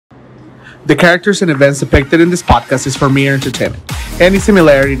The characters and events depicted in this podcast is for mere entertainment. Any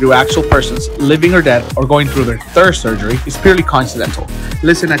similarity to actual persons, living or dead, or going through their third surgery is purely coincidental.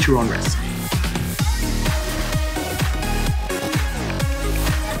 Listen at your own risk.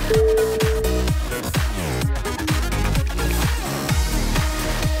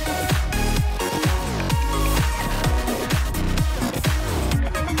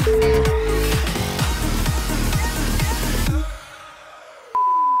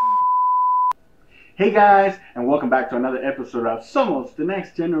 Hey guys, and welcome back to another episode of Somos the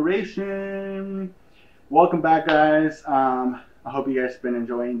Next Generation. Welcome back, guys. I hope you guys have been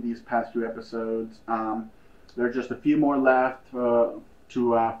enjoying these past few episodes. There are just a few more left to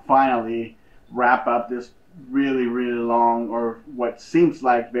finally wrap up this really long, or what seems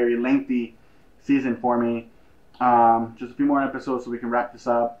like very lengthy season for me. Just a few more episodes so we can wrap this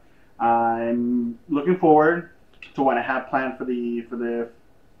up. I'm looking forward to what I have planned for the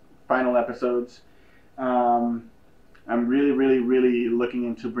final episodes. I'm really looking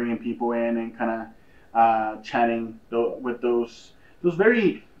into bringing people in and kind of chatting with those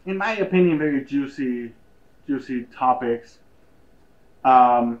very, in my opinion, very juicy topics.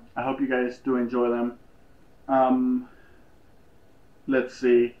 I hope you guys do enjoy them. Let's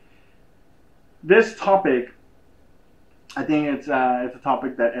see. This topic, I think it's a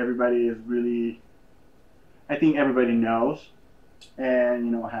topic that everybody knows,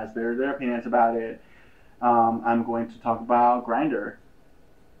 and has their opinions about it. I'm going to talk about Grindr.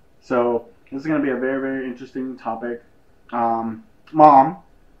 So this is going to be a very interesting topic. Mom,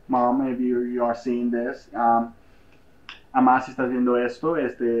 if you are seeing this, Amá, si estás viendo esto,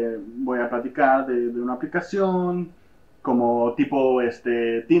 voy a platicar de una aplicación como tipo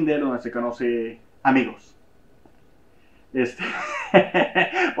Tinder, donde se conoce amigos.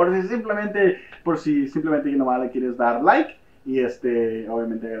 Por si simplemente nomás le quieres dar like. Y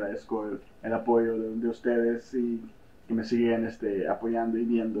obviamente agradezco el apoyo de ustedes y que me siguen apoyando y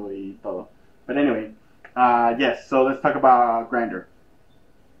viendo y todo. But anyway, yes, so let's talk about Grindr.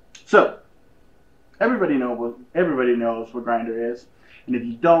 So, everybody knows what Grindr is. And if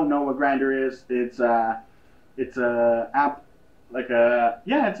you don't know what Grindr is, it's a app,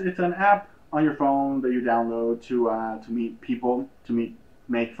 it's an app on your phone that you download to meet people,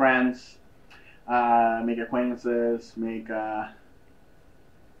 make friends, make acquaintances,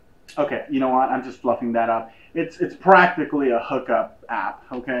 okay, you know what? I'm just fluffing that up. It's practically a hookup app,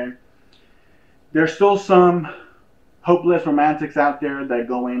 okay? There's still some hopeless romantics out there that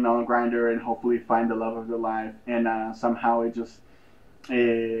go in on Grindr and hopefully find the love of their life, and somehow it just,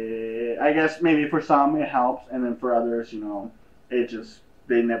 I guess maybe for some it helps, and then for others,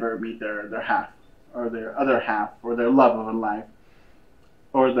 they never meet their half, or their other half, or their love of a life.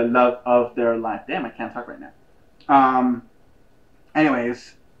 Or the love of their life. Damn, I can't talk right now.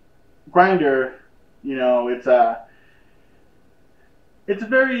 Anyways, Grindr, it's a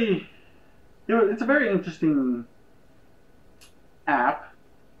very interesting app,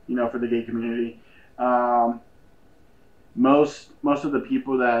 for the gay community. Most of the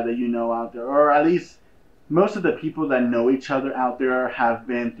people that out there, or at least most of the people that know each other out there, have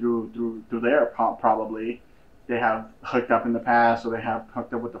been through there probably. They have hooked up in the past, or they have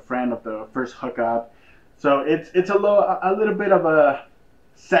hooked up with a friend of the first hookup. So it's a little bit of a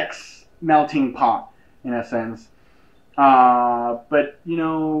sex melting pot in a sense. But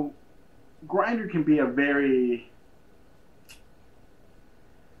Grindr can be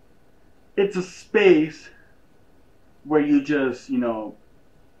it's a space where you just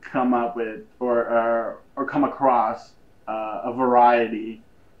come up with or come across a variety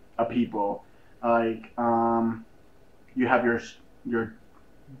of people. You have your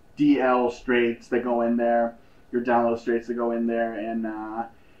DL straights that go in there, your download straights that go in there, and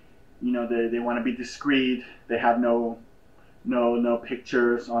they want to be discreet. They have no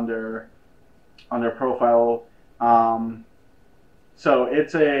pictures on their profile. So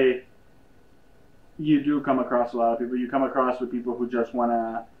you do come across a lot of people. You come across with people who just want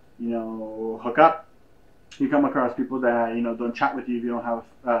to hook up. You come across people that don't chat with you if you don't have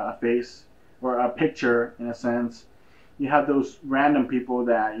a face or a picture, in a sense. You have those random people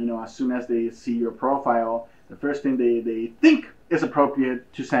that as soon as they see your profile, the first thing they think is appropriate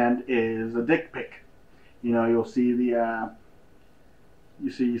to send is a dick pic. You'll see you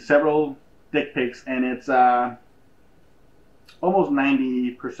see several dick pics, and it's almost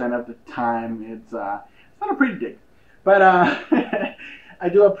 90% of the time it's not a pretty dick. But I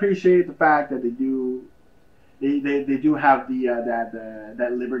do appreciate the fact that they do have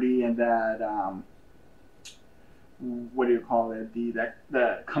that liberty and that what do you call it,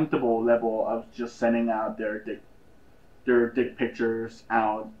 the comfortable level of just sending out their dick pictures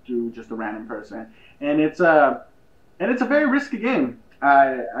out to just a random person, and it's a very risky game.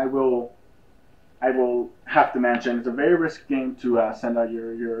 I will have to mention it's a very risky game to send out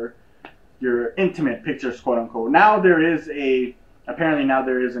your intimate pictures, quote unquote. Now there is like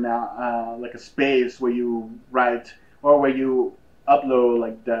a space where you write or where you upload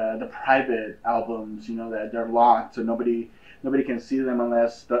like the private albums, that they're locked, so nobody can see them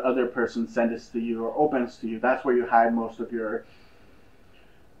unless the other person sends it to you or opens to you. That's where you hide most of your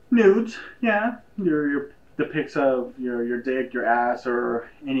nudes, the pics of your dick, your ass, or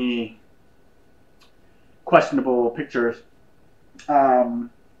any questionable pictures.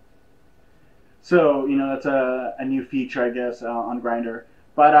 So that's a new feature, I guess, on Grindr.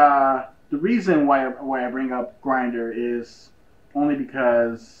 But the reason why I bring up Grindr is only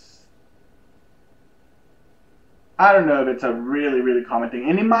because I don't know if it's a really, really common thing,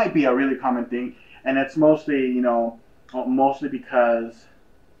 and it might be a really common thing, and it's mostly because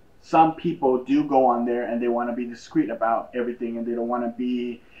some people do go on there and they want to be discreet about everything, and they don't want to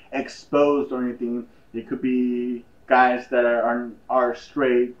be exposed or anything. They could be guys that are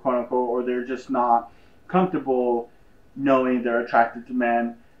straight, quote unquote, or they're just not comfortable knowing they're attracted to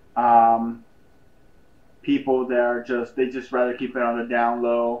men. People that they just rather keep it on the down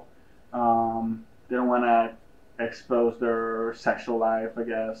low. They don't want to expose their sexual life, I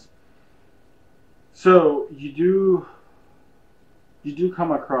guess. So you do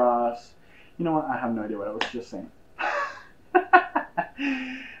come across, you know what? I have no idea what I was just saying.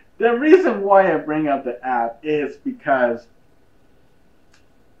 The reason why I bring up the app is because,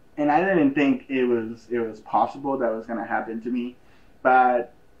 and I didn't think it was possible that was going to happen to me,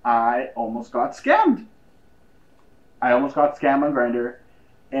 but I almost got scammed. I almost got scammed on Grindr,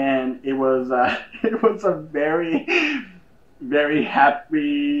 and it was a very, very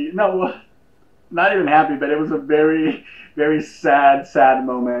happy, no, not even happy, but it was a very, very sad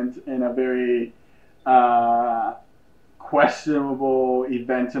moment, and a very questionable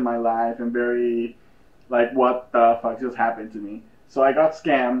event in my life, and very like, what the fuck just happened to me? So I got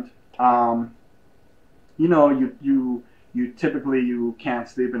scammed. You typically you can't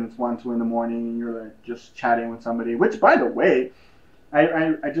sleep, and it's 1, 2 in the morning, and you're like just chatting with somebody. Which, by the way,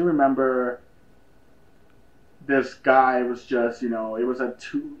 I do remember this guy was just, it was at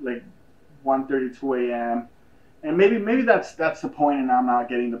 1:32 a.m. And maybe that's the point, and I'm not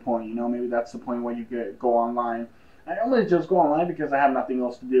getting the point. Maybe that's the point where you go online. I only just go online because I have nothing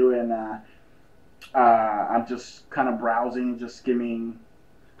else to do, and I'm just kind of browsing, just skimming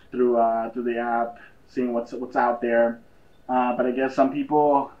through the app, seeing what's out there. But I guess some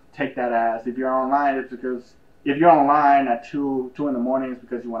people take that as, if you're online, it's because if you're online at 2 in the morning, it's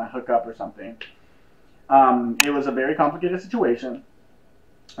because you want to hook up or something. It was a very complicated situation,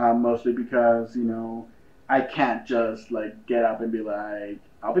 mostly because I can't just like get up and be like,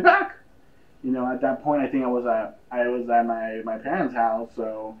 I'll be back. At that point, I think I was at my parents' house,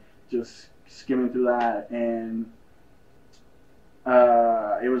 so just skimming through that, and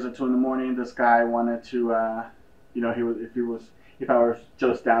it was at 2 in the morning. This guy wanted to, if I was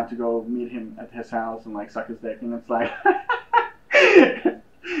just down to go meet him at his house and like suck his dick, and it's like,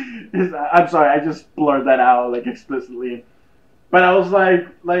 I'm sorry, I just blurred that out like explicitly, but I was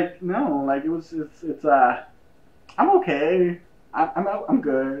like no, like it's I'm okay. I'm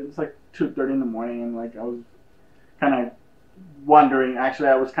good. It's like 2:30 in the morning, and like I was kind of wondering. Actually,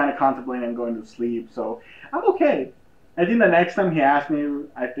 I was kind of contemplating going to sleep, so I'm okay. I think the next time he asked me,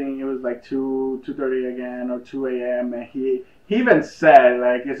 I think it was like 2:30 again, or 2 a.m. and he even said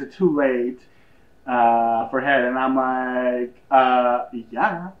like, "Is it too late for head?" And I'm like,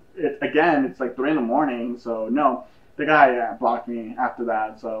 "Yeah." It's like 3 in the morning, so no. The guy blocked me after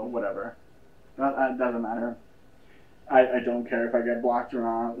that, so whatever. That doesn't matter. I don't care if I get blocked or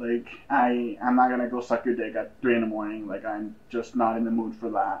not. Like, I'm not gonna go suck your dick at 3 in the morning. Like, I'm just not in the mood for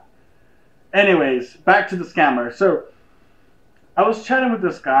that. Anyways, back to the scammer. So, I was chatting with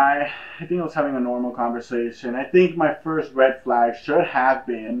this guy. I think I was having a normal conversation. I think my first red flag should have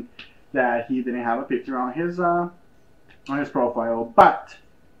been that he didn't have a picture on his profile. But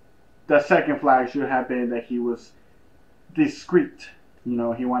the second flag should have been that he was discreet.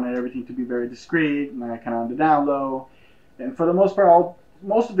 He wanted everything to be very discreet, and kind of on the down low. And for the most part,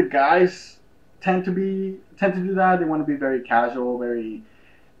 most of the guys tend to do that. They want to be very casual, very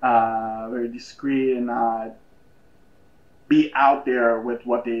discreet, and not be out there with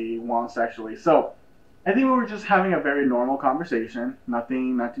what they want sexually. So I think we were just having a very normal conversation.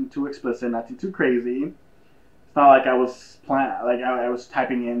 Nothing too explicit, nothing too crazy. It's not like I was I was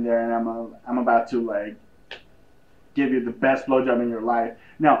typing in there and I'm about to like give you the best blowjob in your life.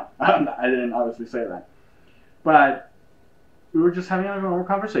 No, I didn't obviously say that. But we were just having a normal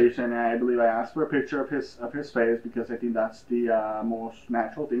conversation, and I believe I asked for a picture of his face because I think that's the most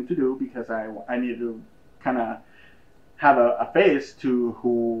natural thing to do because I needed to kind of have a face to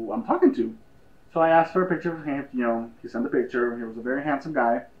who I'm talking to. So I asked for a picture of him. You know, he sent the picture. He was a very handsome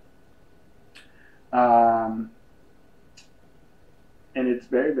guy. And it's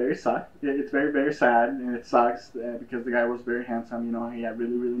very it's very sad, and it sucks because the guy was very handsome. You know, he had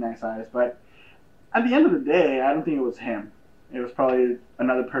really nice eyes. But at the end of the day, I don't think it was him. It was probably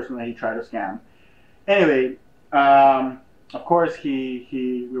another person that he tried to scam. Anyway, of course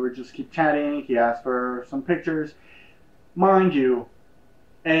we were just keep chatting. He asked for some pictures, mind you,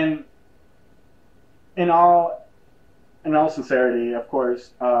 and in all sincerity, of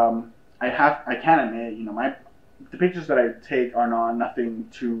course, I can admit, you know, the pictures that I take are nothing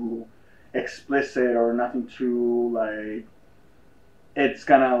too explicit or nothing too like it's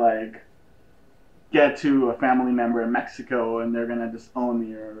gonna like get to a family member in Mexico and they're gonna disown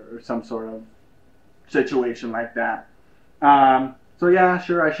me or some sort of situation like that. So yeah,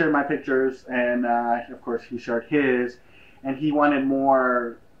 sure, I shared my pictures, and of course he shared his, and he wanted a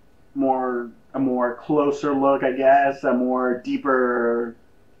more closer look, I guess, a more deeper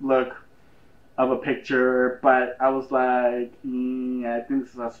look of a picture. But I was like, I think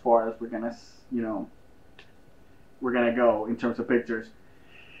this is as far as we're gonna go in terms of pictures.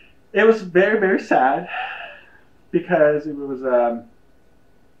 It was very sad because it was a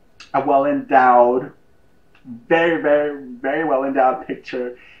well endowed, very well endowed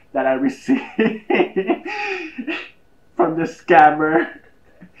picture that I received from this scammer.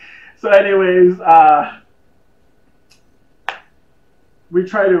 So anyways, we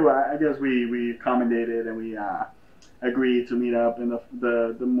try to, I guess we accommodated, and we agreed to meet up in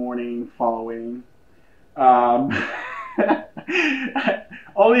the morning following.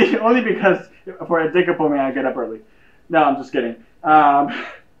 Only because for a dick for me, I get up early. No, I'm just kidding. So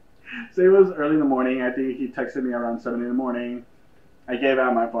it was early in the morning. I think he texted me around 7 in the morning. I gave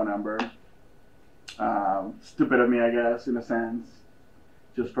out my phone number. Stupid of me, I guess, in a sense.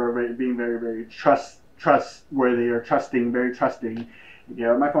 Just for being very trustworthy or trusting, very trusting. He gave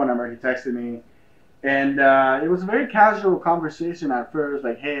out my phone number. He texted me. And it was a very casual conversation at first.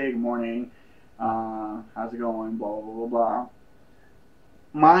 Like, hey, good morning. How's it going? Blah, blah, blah, blah.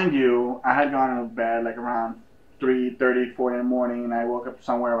 Mind you, I had gone to bed like around 3:30, 4 in the morning, and I woke up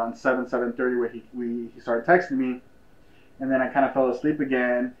somewhere around 7:30 where he started texting me, and then I kind of fell asleep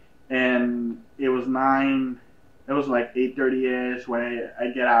again, and it was like 8:30ish when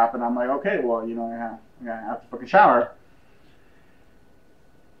I get up, and I'm like, okay, well, you know, I have to fucking shower.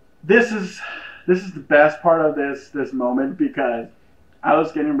 This is the best part of this moment because I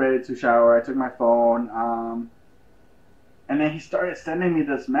was getting ready to shower. I took my phone, and then he started sending me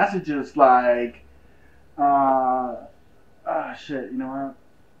these messages like, shit, you know what?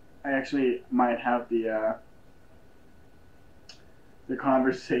 I actually might have the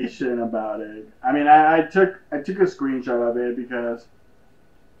conversation about it. I mean, I took a screenshot of it because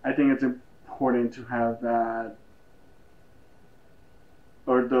I think it's important to have that,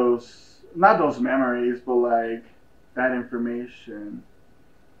 or not those memories, but like that information.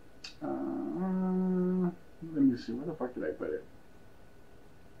 Let me see, where the fuck did I put it?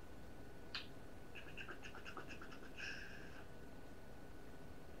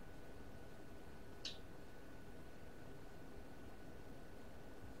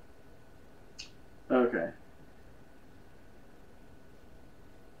 Okay.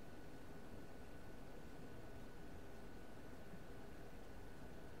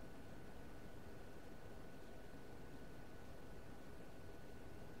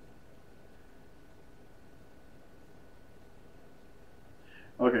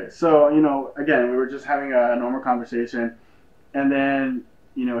 Okay, so, you know, again, we were just having a normal conversation, and then,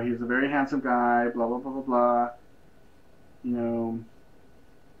 you know, he's a very handsome guy, blah, blah, blah, blah, blah, you know.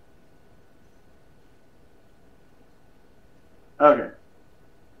 Okay.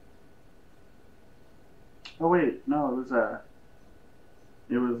 Oh, wait, no, it was a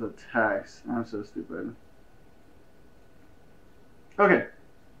text. I'm so stupid. Okay,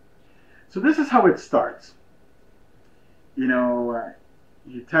 so this is how it starts. You know,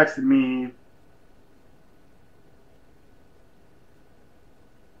 he texted me,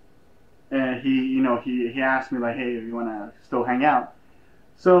 and he asked me like, hey, you want to still hang out?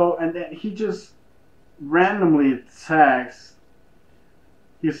 So, and then he just randomly texts.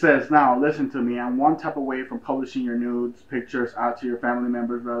 He says, now listen to me. I'm one tap away from publishing your nudes, pictures out to your family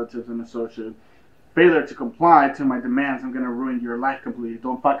members, relatives, and associates. Failure to comply to my demands, I'm gonna ruin your life completely.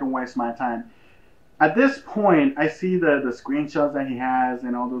 Don't fucking waste my time. At this point, I see the screenshots that he has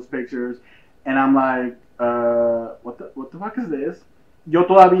and all those pictures, and I'm like, what the fuck is this? Yo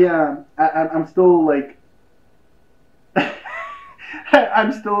todavía, I'm still like,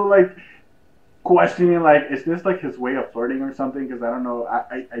 I'm still like questioning, like, is this like his way of flirting or something? Because I don't know,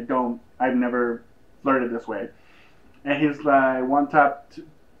 I've never flirted this way. And he's like, once I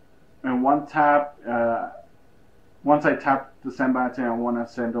tap the send button, I want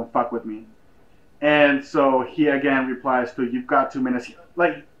to send, don't fuck with me. And so he again replies to, you've got 2 minutes.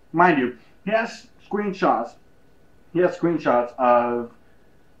 Like, mind you, he has screenshots. He has screenshots of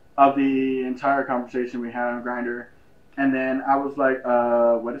the entire conversation we had on Grindr. And then I was like,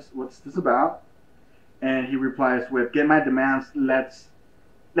 what's this about? And he replies with, get my demands, let's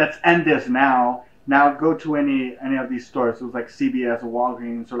end this now. Now go to any of these stores. It was like CVS or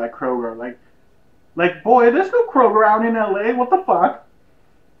Walgreens or like Kroger. Like boy, there's no Kroger out in LA. What the fuck?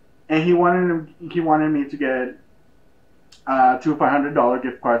 And he wanted me to get 2 $500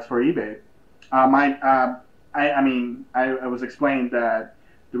 gift cards for eBay. I mean, I was explained that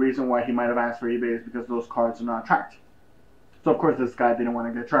the reason why he might have asked for eBay is because those cards are not tracked. So of course this guy didn't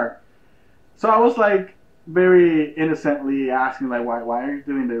want to get tracked. So I was like very innocently asking, like, why are you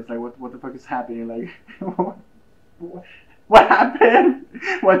doing this? Like, what the fuck is happening? Like, what happened?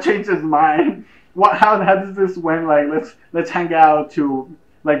 What changed his mind? How does this went? Like, let's hang out to,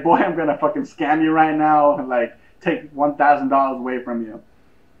 like, boy, I'm gonna fucking scam you right now and like take $1,000 away from you.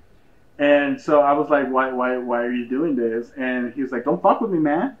 And so I was like, why are you doing this? And he was like, don't fuck with me,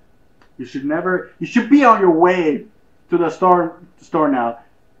 man. You should be on your way to the store now.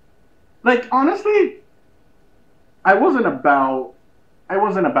 Like, honestly, I wasn't about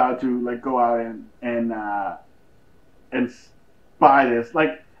to like go out and buy this.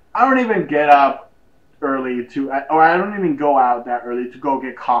 Like, I don't even get up early or I don't even go out that early to go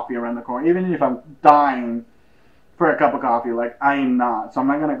get coffee around the corner. Even if I'm dying for a cup of coffee, like, I am not. So I'm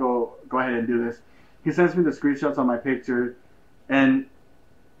not gonna go ahead and do this. He sends me the screenshots on my picture, and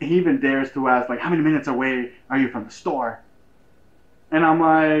he even dares to ask, like, how many minutes away are you from the store? And I'm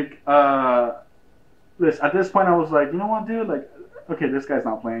like, listen, at this point I was like, you know what, dude? Like, okay, this guy's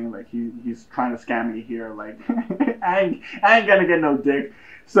not playing. Like, he's trying to scam me here. Like, I ain't gonna get no dick.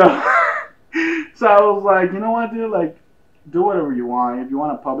 So, so I was like, you know what, dude? Like, do whatever you want. If you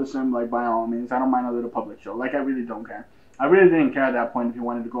want to publish them, like, by all means. I don't mind a little public show. Like, I really don't care. I really didn't care at that point if you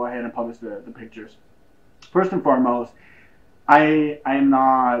wanted to go ahead and publish the pictures. First and foremost, I am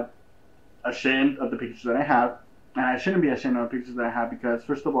not ashamed of the pictures that I have. And I shouldn't be ashamed of the pictures that I have because,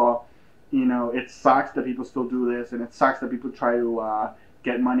 first of all, you know, it sucks that people still do this, and it sucks that people try to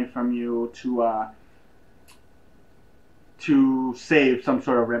get money from you to save some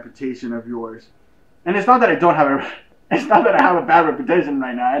sort of reputation of yours. And it's not that I don't have it's not that I have a bad reputation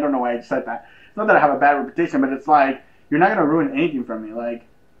right now. I don't know why I said that. It's not that I have a bad reputation, but it's like, you're not gonna ruin anything from me. Like,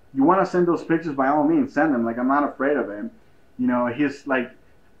 you want to send those pictures, by all means, send them. Like, I'm not afraid of him. You know, he's like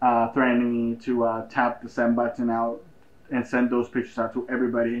threatening me to tap the send button out and send those pictures out to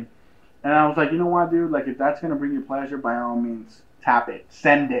everybody. And I was like, you know what, dude? Like, if that's gonna bring you pleasure, by all means, tap it,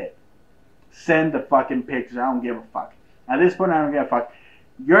 send it, send the fucking pictures. I don't give a fuck. At this point, I don't give a fuck.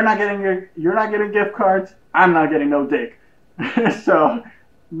 You're not getting gift cards. I'm not getting no dick. So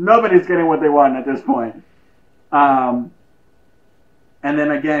nobody's getting what they want at this point. And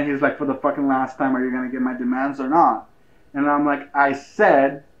then again, he's like, for the fucking last time, are you gonna get my demands or not? And I'm like, I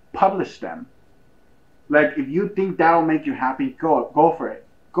said, publish them. Like, if you think that'll make you happy, go for it.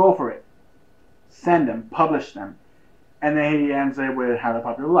 Go for it. Send them, publish them. And then he ends it with, have a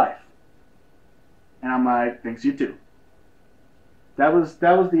popular life. And I'm like, thanks, you too. That was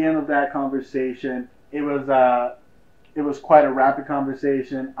the end of that conversation. It was quite a rapid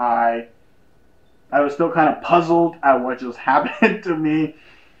conversation. I was still kind of puzzled at what just happened to me.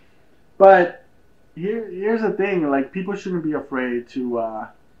 But here's the thing, like, people shouldn't be afraid to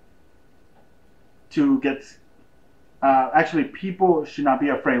get actually, people should not be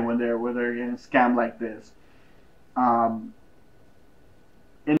afraid when they're getting scammed like this.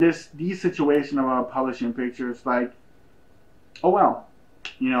 In these situations about publishing pictures, like, oh well,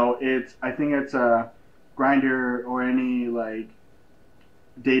 you know, I think it's a Grindr or any like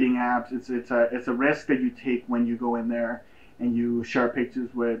dating apps. It's a risk that you take when you go in there and you share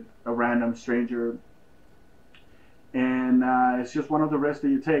pictures with a random stranger, and it's just one of the risks that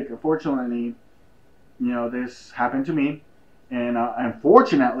you take. Unfortunately, you know, this happened to me, and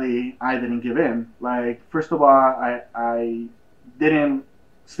unfortunately, I didn't give in. Like, first of all, I didn't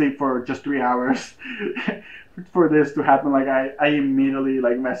sleep for just 3 hours for this to happen. Like, I immediately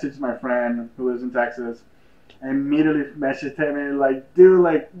like messaged my friend who lives in Texas. I immediately messaged him and like, dude,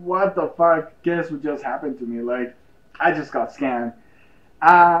 like, what the fuck? Guess what just happened to me? Like, I just got scammed.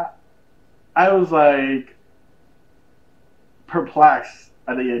 I was like perplexed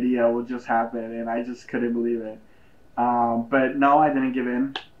at the idea of what just happened, and I just couldn't believe it. But no, I didn't give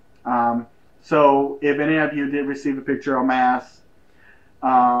in. So if any of you did receive a picture of my ass,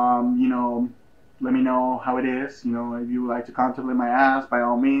 let me know how it is. If you would like to contemplate my ass, by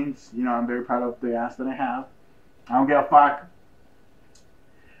all means. I'm very proud of the ass that I have. I don't give a fuck.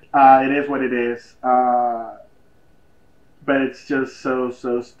 It is what it is. But it's just so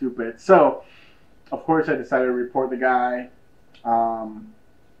stupid. So, of course, I decided to report the guy.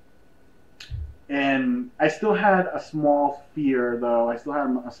 And I still had a small fear, though. I still had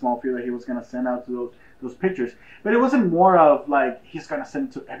a small fear that he was going to send out those pictures. But it wasn't more of, like, he's going to send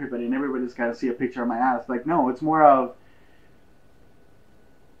it to everybody and everybody's got to see a picture of my ass. Like, no, it's more of,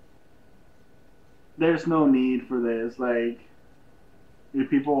 there's no need for this. Like, if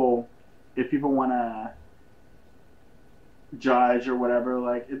people want to judge or whatever,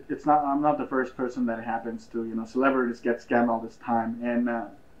 like, it's not, I'm not the first person that it happens to. Celebrities get scammed all this time. And,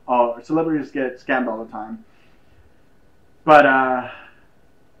 celebrities get scammed all the time. But I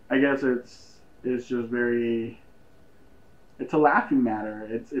guess it's just very, it's a laughing matter.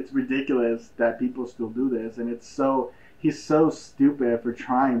 It's ridiculous that people still do this, and he's so stupid for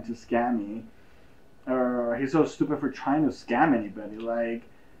trying to scam me, or he's so stupid for trying to scam anybody. Like,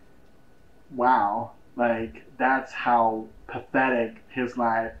 wow, like that's how pathetic his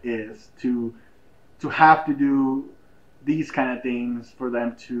life is to have to do these kind of things for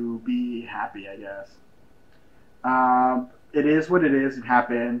them to be happy, I guess. It is what it is. It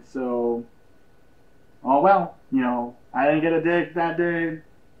happened. So, oh well. I didn't get a dick that day.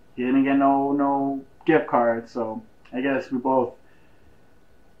 He didn't get no gift card. So I guess we both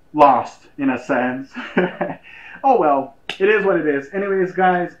lost in a sense. Oh well. It is what it is. Anyways,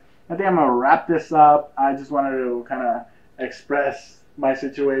 guys, I think I'm gonna wrap this up. I just wanted to kind of express my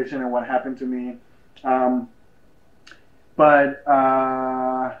situation and what happened to me. But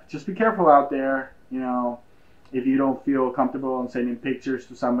just be careful out there. If you don't feel comfortable in sending pictures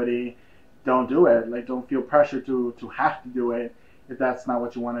to somebody, don't do it. Like, don't feel pressure to have to do it if that's not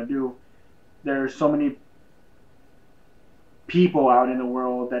what you want to do. There's so many people out in the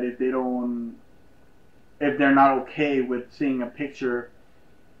world that if they're not okay with seeing a picture,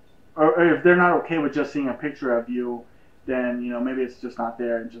 or if they're not okay with just seeing a picture of you, then maybe it's just not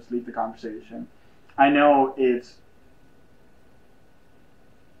there and just leave the conversation. I know it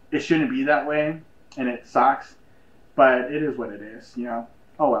shouldn't be that way, and it sucks, but it is what it is,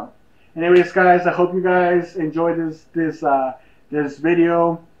 Oh well. Anyways, guys, I hope you guys enjoyed this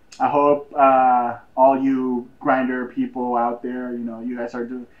video. I hope all you Grindr people out there, you guys are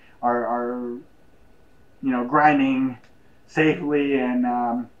grinding safely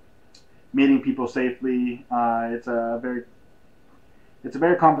and meeting people safely. It's a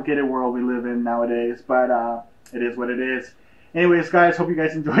very complicated world we live in nowadays, but it is what it is. Anyways, guys, hope you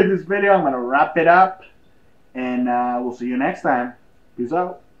guys enjoyed this video. I'm going to wrap it up, and we'll see you next time. Peace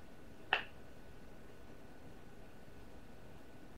out.